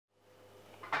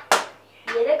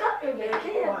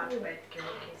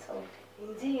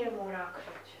Ինձի եմ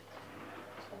օրակրոջ։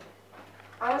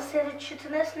 Անսերը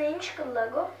չտնես նե ինչ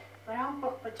կլագո։ Վրան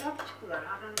պղպճապ չկլար,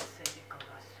 առան սերի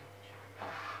կլասուչ։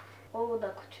 Ով դա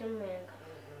կություն մենք։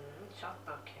 Շատ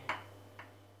տակ է։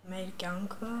 Մեր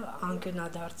կյանքը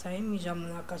անկյունադարձային մի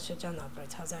ժամանակաշրջան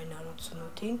ապրեց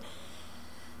 1988-ին,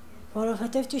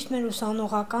 որովհետև ճիշտ մեր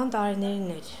ուսանողական տարիներին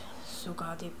էր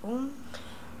զուգադիպում,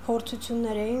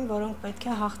 փորձություններ էին, որոնք պետք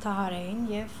է հաղթահարեին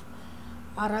եւ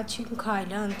առաջին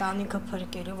քայլը ընտանիքը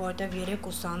փրկելու, որովհետև 3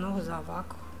 ուսանող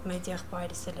զավակ, մեծ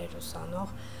եղբայրս էլ էր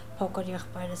ուսանող, փոքր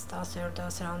եղբայրս 10-րդ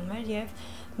դասարանում էր եւ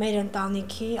մեր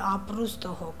ընտանիքի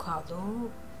ապրուստը հոգալու,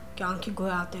 կյանքի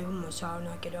գոյատևումը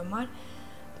շարունակելու համար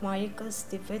մայրիկս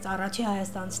ստիպվեց առաջի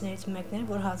հայաստանցիներից մեկն էր,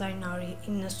 որ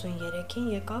 1993-ին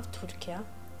եկավ Թուրքիա,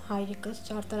 հայրիկս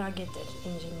ճարտարագետ էր,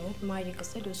 ինժեներ,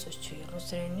 մայրիկս էլ ուսուցչուհի,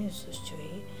 ռուսերենի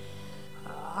ուսուցչուհի։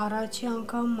 Առաջի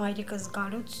անգամ մայրիկս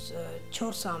գալուց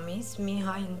 4 ամիս մի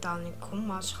հայ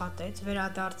ընտանիքում աշխատեց,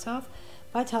 վերադարձավ,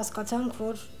 բայց հասկացանք,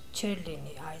 որ չէր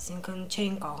լինի, այսինքն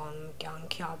չէին կարողանում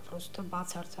կյանքի ապրուստը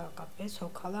բացարձակապես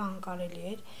հոգալը անկարելի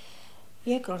էր։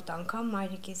 Երկրորդ անգամ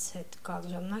մայրիկիս հետ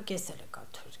գալու ժամանակ ես էլ եկա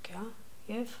Թուրքիա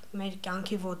եւ մեր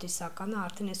կյանքի ոդիսականը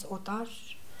արդեն այս օտար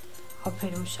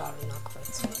ափերում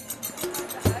շարունակվեց։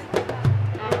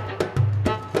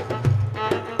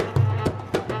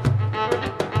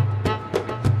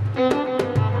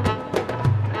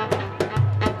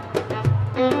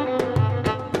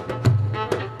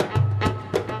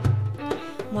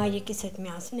 Մայրիկիս հետ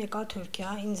միասին եկա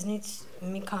Թուրքիա, ինձնից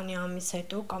մի քանի ամիս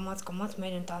հետո կամաց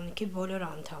մեր ընտանիքի բոլոր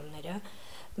անդամները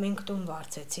մենք տուն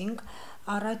վարձեցինք։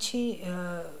 Առաջի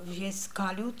ես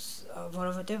գալուց,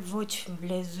 որովհետև ոչ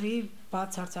լեզուի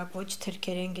բացարձակ ոչ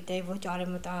թուրքերեն գիտեի, ոչ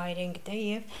արևմտահայերեն գիտեի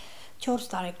եւ 4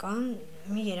 տարեկան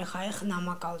մի երեխայի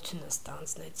խնամակալությունը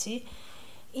ստանձնեցի։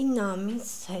 9 ամիս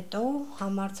հետո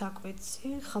համարձակվեցի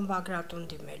խմբագրատուն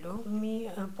դիմելու, մի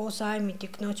polsahey մի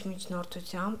տիկնոջ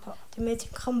միջնորդությամբ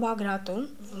դիմեցինք խմբագրատուն,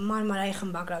 Մարմարայի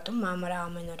խմբագրատուն, Marmara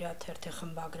ամենօրյա թերթի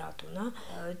խմբագրատունը,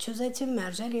 չուզեցի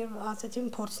մերժել եւ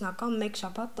ասեցին փորձնական 1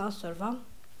 շաբաթ 10 օրվա,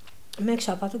 1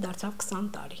 շաբաթը դարձավ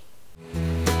 20 տարի։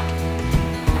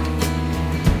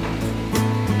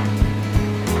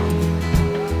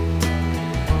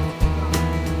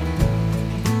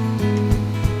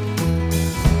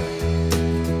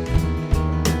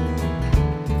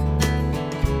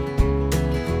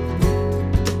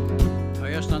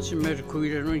 Մեր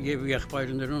քույրերուն եւ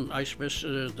եղբայրներուն այսպես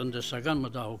տնտեսական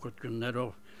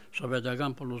մտահոգություններով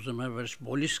սովետական փլուզումը վերջ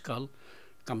բոլիսկալ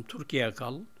կամ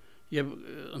Թուրքիակալ եւ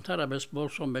ընդհանրապես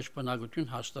բոլսո մեջ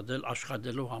բնակություն հաստատել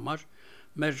աշխատելու համար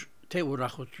մեր թե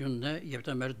ուրախությունն է եւ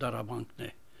թե մեր դարաբանքն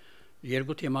է։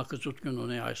 Երկու թեմակցություն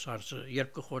ունի այս հարցը, երբ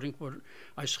կխորինք, որ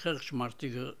այս խեղճ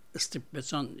մարդիկը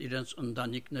ստիպեցան իրենց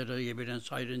ընտանիքները եւ իրենց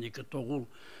հայրենիքը թողულ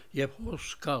եւ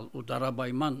հոսքալ ու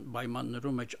դարաբայման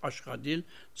պայմաններում մեջ աշխատել,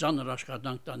 ծանր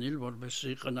աշխատանք տանել,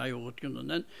 որպեսզի խնայողություն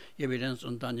ունեն եւ իրենց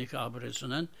ընտանիքը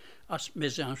ապրեցնեն,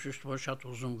 մեզ անշուշտ որ շատ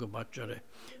ուզում կպատճառե։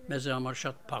 Մեզ համար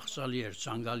շատ փախցալի էր,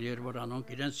 ցանկալի էր, որ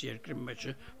անոնք իրենց երկրի մեջ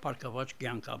փառքված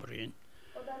կյանք ապրեին։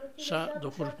 Սա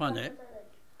դուխուրփան է,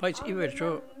 բայց ի վերջո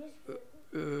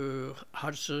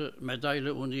հարցը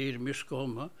մեդայլը ունի իր մյուս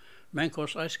կողմը, մենք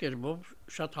այս կերպով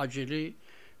շատ հաճելի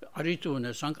արիտ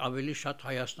ունեցանք ավելի շատ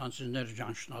հայաստանցիներ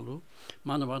ճանչնալու,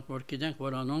 մանավանդ որ գիտենք,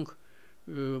 որ անոնք,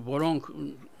 որոնք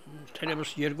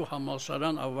թերևս 2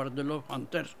 համալսարան ավարտելով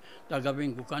անտեր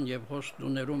դակավին գուկան եւ հոստ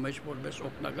դուներու մեջ որպես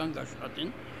օգնական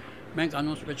աշխատին, մենք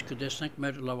անոնց մեջ կտեսնենք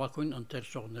մեր լավագույն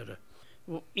ընթերցողները։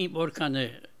 Ու որքան է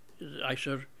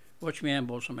այսօր ոչ միայն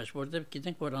բոլսո մեջ, որտեղ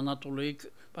գիտենք, որ Անատոլիի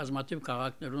բազմաթիվ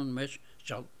քաղաքներուն մեջ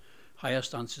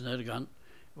հայաստանցիներ կան,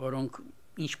 որոնք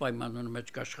ինչ պայմաններում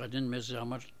մեջ կաշխատեն, մեզ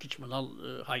համար քիչ մնալ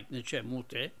հայտնի չէ,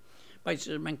 մութ է, բայց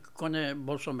մենք կոնե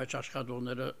բոլսո մեջ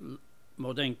աշխատողները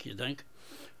մոդեն գիտենք,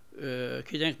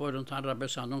 որ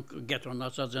ընդհանրապես անոնք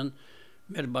գետրոնացած են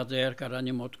մեր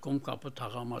բادرկարանի մոտ կոմկապը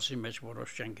թաղամասի մեջ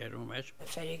որոշ չենքերու մեջ։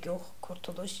 Ֆերեգյուղ,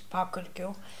 Քուրթուլուշ,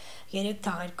 Փակրգյուղ, 3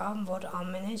 թաղեր կան, որ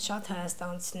ամենեն շատ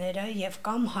հայաստանցիները եւ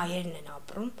կամ հայերն են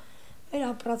ապրում։ Մեր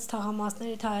ապրած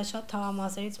թաղամասներից հայաշատ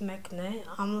թաղամասերից մեկն է,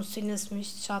 ամուսինս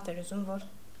միշտ շատ էր ուզում, որ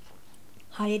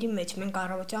հայերի մեջ մենք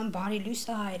առավոտյան բարի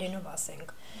լույսը հայերենով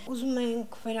ասենք։ Ուզում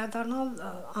ենք վերադառնալ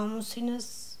ամուսինս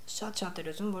շատ էր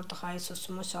ուզում, որ տղայիս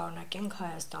ուսումը շարունակենք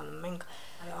Հայաստանում։ Մենք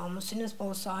ամուսինս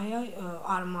polsahey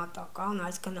արմատական,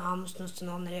 այսինքն ամուսնու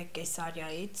ծնողները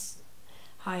Կեսարիայից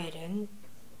հայերեն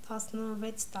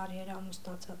 16 տարի էր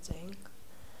ամուսնացած էինք։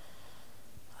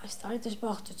 Այս տարի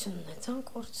դժբախտություն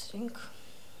ունեցանք, կորցրինք։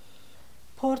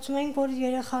 Փորձում ենք, որ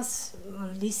երեխաս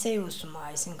լիսեյ ուսում է,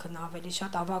 այսինքն ավելի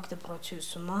շատ ավագ դպրոցի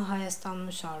ուսում է,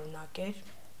 Հայաստանում շարունակեր։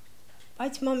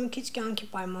 Բայց հիմա մի քիչ կյանքի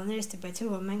պայմանները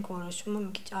ստիպեցին, որ մենք որոշումը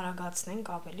մի քիչ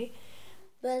արագացնենք ավելի։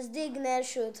 Բզդիգներ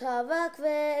շուտ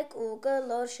հավաքվեք ու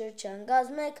կլոր շրջան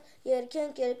գազմեք,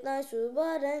 երկենք երկնայս ու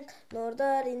բարենք, նոր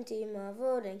տարին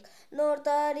թիմավորենք, նոր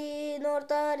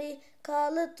տարի,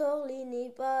 քալը թող լինի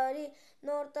բարի,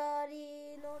 նոր տարի։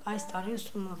 Այս տարի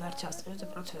ուսումը վերջացնել,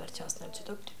 դպրոցը վերջացնել,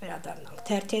 հետո պիտի վերադառնանք։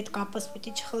 Թերթի հետ կապս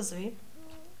պիտի չխզվի։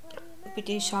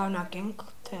 Պիտի շարունակենք,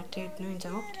 թերթի հետ նույն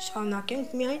ձևով պիտի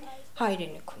շարունակենք միայն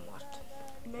հայրենիքում արդ։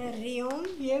 Մերիոն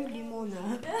եւ լիմոնը։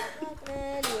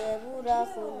 Եվ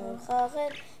ուրախ ու նոր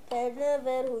խաղեր,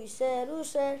 փերնվեր հույսեր ու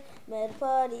շեր, մեր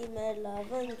բարի, մեր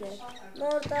լավ ընկեր,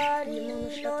 նոր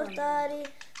տարի,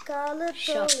 քալը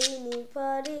թող լինի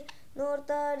բարի, նոր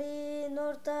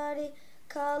տարի,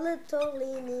 քալը թող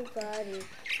լինի բարի։